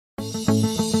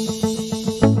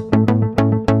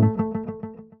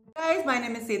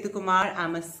Kumar.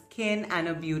 I'm a skin and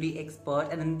a beauty expert,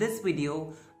 and in this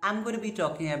video I'm going to be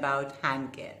talking about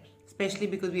hand care. Especially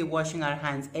because we're washing our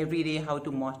hands every day, how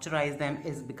to moisturize them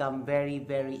is become very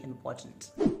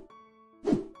important.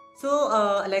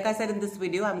 So like I said, in this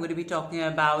video I'm going to be talking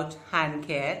about hand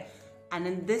care, and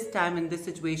in this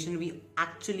situation we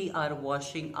actually are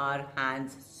washing our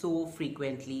hands so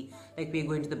frequently. Like we're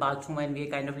going to the bathroom and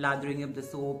we're kind of lathering up the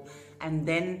soap, and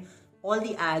then all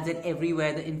the ads and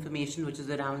everywhere the information which is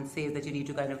around says that you need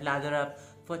to kind of lather up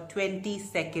for 20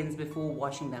 seconds before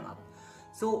washing them up.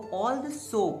 So all the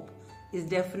soap is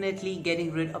definitely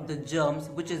getting rid of the germs,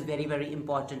 which is very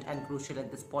important and crucial at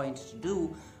this point to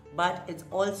do, but it's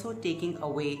also taking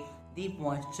away the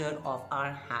moisture of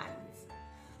our hands.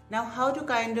 Now, how to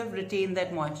kind of retain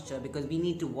that moisture, because we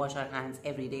need to wash our hands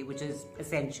every day, which is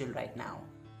essential right now.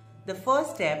 The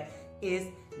first step is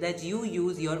that you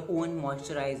use your own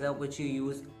moisturizer, which you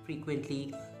use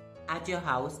frequently at your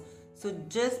house. So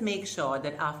just make sure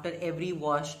that after every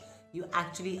wash you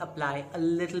actually apply a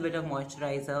little bit of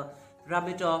moisturizer, rub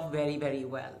it off very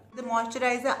well. The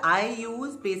moisturizer I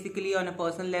use basically on a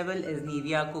personal level is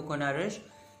Nivea Nourish.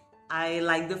 I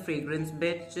like the fragrance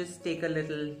bit. Just take a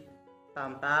little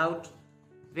pump out.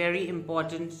 Very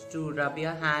important to rub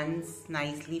your hands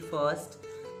nicely first.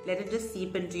 Let it just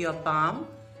seep into your palm,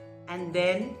 and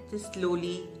then just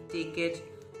slowly take it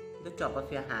to the top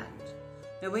of your hand.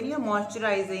 Now when you're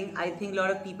moisturizing, I think a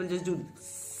lot of people just do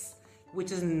this,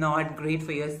 which is not great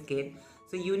for your skin.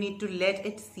 So you need to let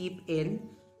it seep in,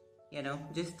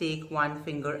 just take one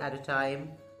finger at a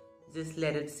time. Just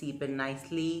let it seep in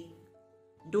nicely.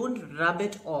 Don't rub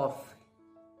it off.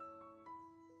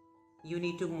 You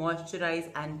need to moisturize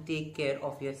and take care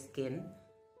of your skin,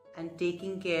 and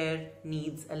taking care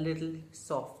needs a little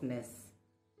softness.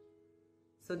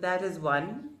 So that is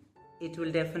one. It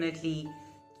will definitely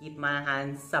keep my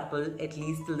hands supple, at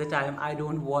least till the time I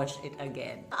don't wash it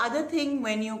again. The other thing,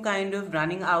 when you kind of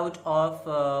running out of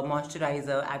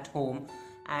moisturizer at home,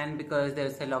 and because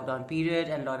there's a lockdown period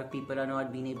and a lot of people are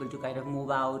not being able to kind of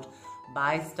move out,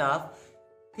 buy stuff,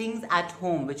 things at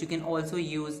home which you can also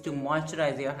use to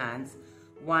moisturize your hands.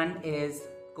 One is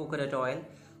coconut oil.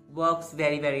 Works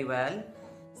very well.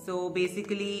 So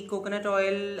basically coconut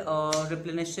oil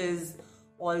replenishes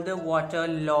all the water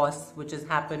loss which has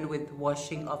happened with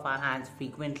washing of our hands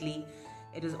frequently.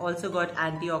 It has also got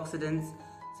antioxidants,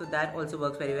 so that also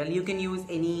works very well. You can use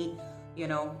any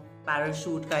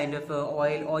parachute kind of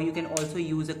oil, or you can also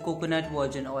use a coconut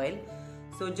virgin oil.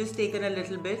 So just take in a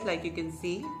little bit, like you can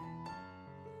see,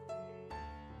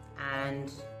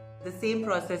 and the same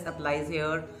process applies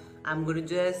here. I'm going to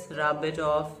just rub it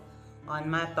off on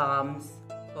my palms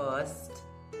first,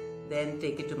 then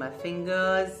take it to my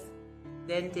fingers,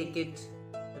 then take it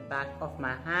to the back of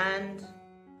my hand,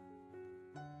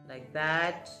 like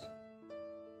that.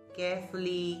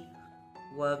 Carefully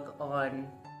work on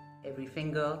every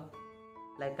finger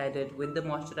like I did with the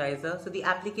moisturizer. So the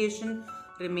application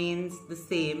remains the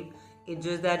same. It's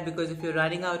just that because if you're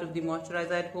running out of the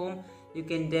moisturizer at home, you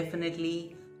can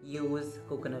definitely use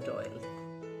coconut oil.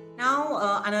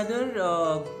 Now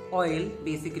another oil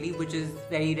basically which is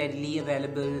very readily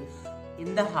available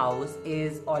in the house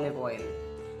is olive oil.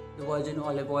 The virgin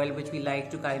olive oil, which we like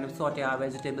to kind of saute our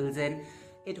vegetables in.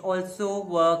 It also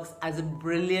works as a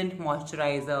brilliant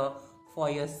moisturizer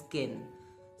for your skin.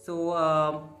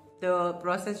 So the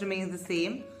process remains the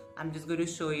same. I'm just going to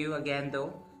show you again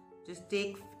though. Just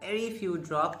take very few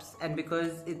drops, and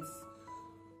because it's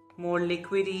more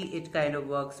liquidy, it kind of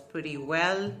works pretty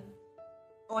well.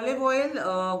 Olive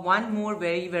oil, one more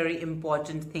very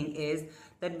important thing is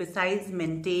that besides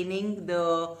maintaining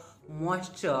the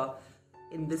moisture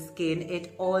in the skin,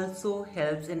 it also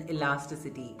helps in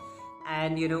elasticity.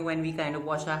 And when we kind of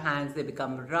wash our hands, they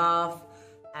become rough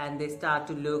and they start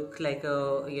to look like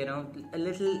a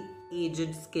little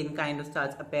aged skin kind of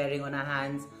starts appearing on our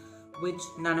hands, which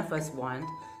none of us want.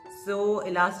 So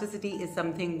elasticity is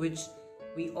something which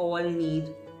we all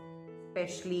need,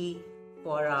 especially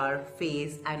for our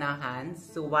face and our hands.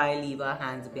 So why leave our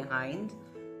hands behind?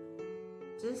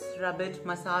 Just rub it,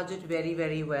 massage it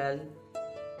very well,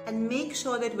 and make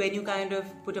sure that when you kind of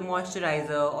put a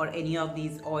moisturizer or any of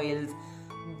these oils,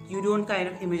 you don't kind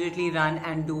of immediately run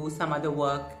and do some other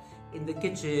work in the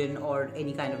kitchen or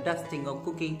any kind of dusting or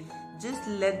cooking. Just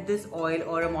let this oil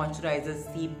or a moisturizer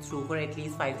seep through for at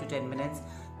least 5 to 10 minutes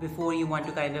before you want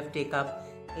to kind of take up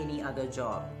any other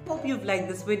job. Hope you've liked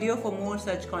this video. For more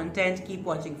such content, keep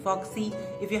watching Foxy.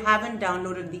 If you haven't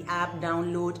downloaded the app,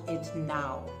 download it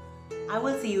now. I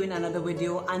will see you in another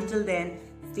video. Until then,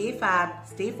 stay fab,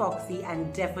 stay foxy,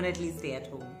 and definitely stay at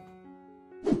home.